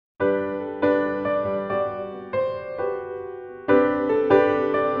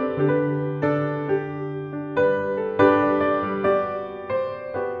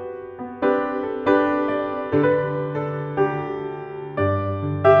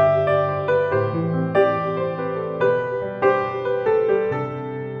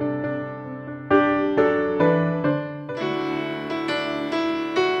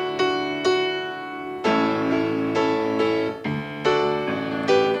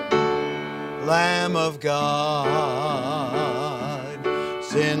Lamb of God,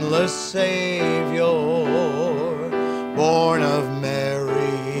 sinless Savior, born of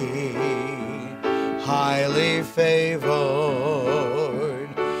Mary, highly favored,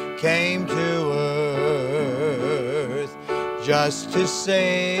 came to earth just to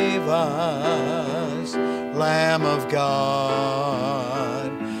save us. Lamb of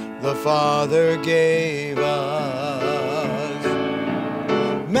God, the Father gave us.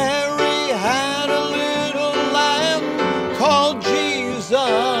 Mary had a little lamb called Jesus,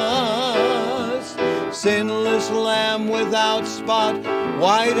 sinless lamb without spot,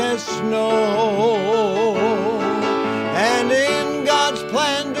 white as snow. And in God's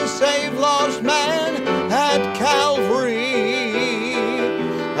plan to save lost man at Calvary,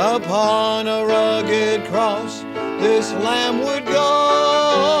 upon a rugged cross this lamb would go.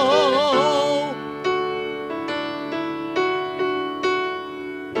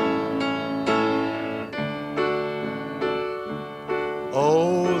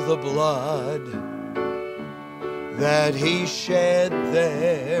 Oh, the blood that he shed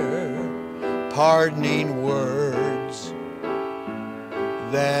there, pardoning words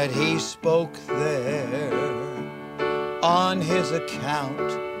that he spoke there on his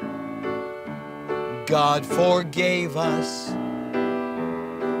account. God forgave us,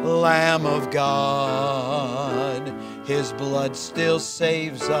 Lamb of God, his blood still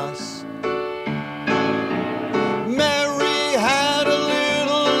saves us. Mary had a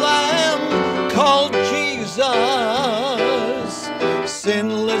little lamb called Jesus,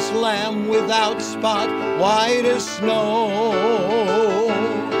 sinless lamb without spot, white as snow.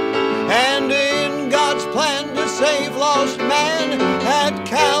 And in God's plan to save lost man at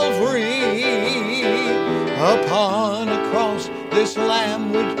Calvary, upon a cross this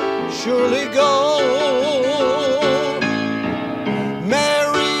lamb would surely go.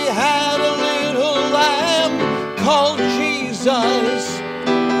 Mary had a little lamb called Jesus,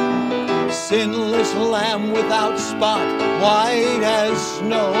 sinless lamb without spot, white as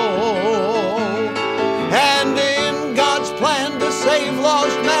snow. And in God's plan to save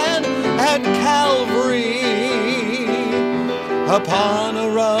lost man at Calvary, upon a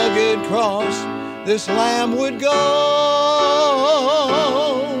rugged cross this lamb would go.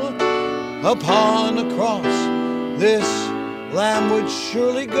 Upon a cross this lamb would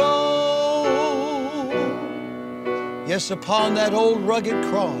surely go. Yes, upon that old rugged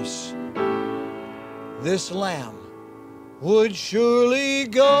cross this lamb would surely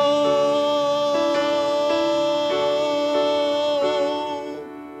go.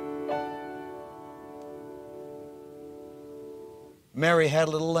 Mary had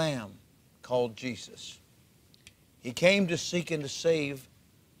a little lamb called Jesus. He came to seek and to save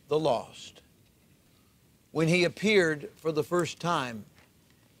the lost. When he appeared for the first time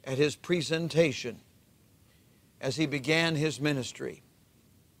at his presentation, as he began his ministry,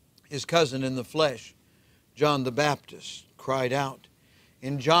 his cousin in the flesh, John the Baptist, cried out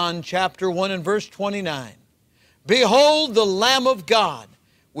in John chapter 1 and verse 29, "Behold the Lamb of God,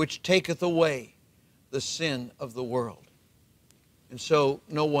 which taketh away the sin of the world." And so,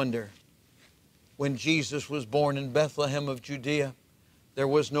 no wonder, when Jesus was born in Bethlehem of Judea, there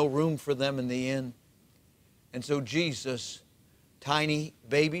was no room for them in the inn. And so Jesus, tiny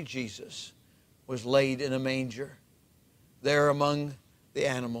baby Jesus, was laid in a manger, there among the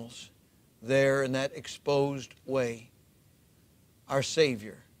animals, there in that exposed way. Our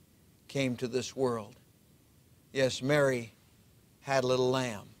Savior came to this world. Yes, Mary had a little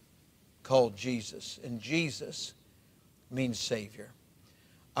lamb called Jesus, and Jesus means Savior.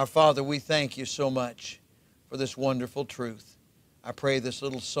 Our Father, we thank you so much for this wonderful truth. I pray this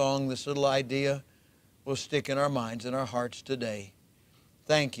little song, this little idea will stick in our minds and our hearts today.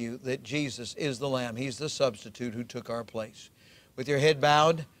 Thank you that Jesus is the Lamb. He's the substitute who took our place. With your head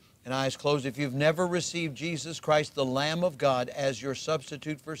bowed and eyes closed, if you've never received Jesus Christ, the Lamb of God, as your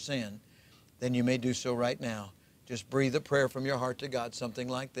substitute for sin, then you may do so right now. Just breathe a prayer from your heart to God, something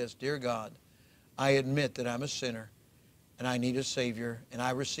like this. Dear God, I admit that I'm a sinner and I need a Savior, and I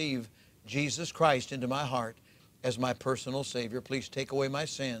receive Jesus Christ into my heart as my personal Savior. Please take away my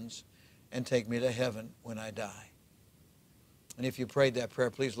sins and take me to heaven when I die. And if you prayed that prayer,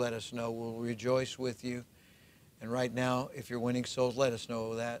 please let us know. We'll rejoice with you. And right now, if you're winning souls, let us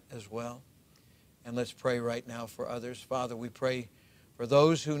know that as well. And let's pray right now for others. Father, we pray for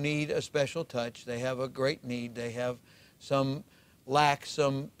those who need a special touch. They have a great need. They have some lack,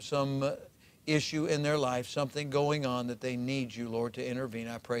 some issue in their life, something going on that they need you, Lord, to intervene.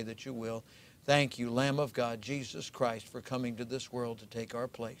 I pray that you will. Thank you, Lamb of God, Jesus Christ, for coming to this world to take our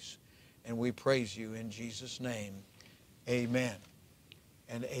place. And we praise you in Jesus' name. Amen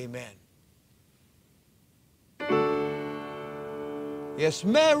and amen. Yes,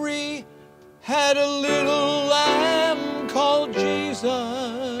 Mary had a little lamb called Jesus.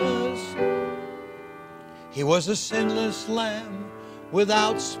 He was a sinless lamb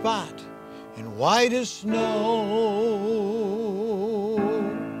without spot and white as snow.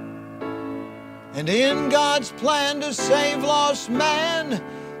 And in God's plan to save lost man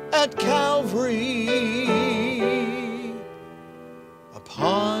at Calvary,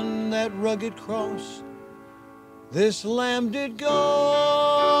 upon that rugged cross, this lamb did go.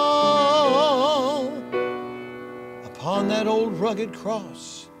 Upon that old rugged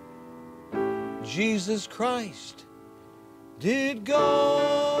cross, Jesus Christ did go.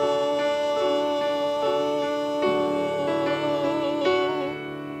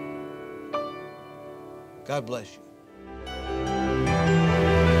 God bless you.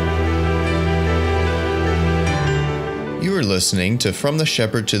 You are listening to From the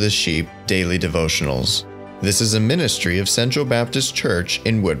Shepherd to the Sheep Daily Devotionals. This is a ministry of Central Baptist Church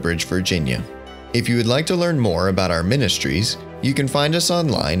in Woodbridge, Virginia. If you would like to learn more about our ministries, you can find us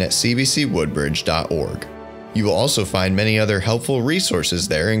online at cbcwoodbridge.org. You will also find many other helpful resources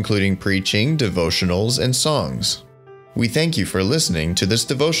there, including preaching, devotionals, and songs. We thank you for listening to this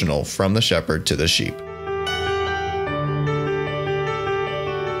devotional From the Shepherd to the Sheep.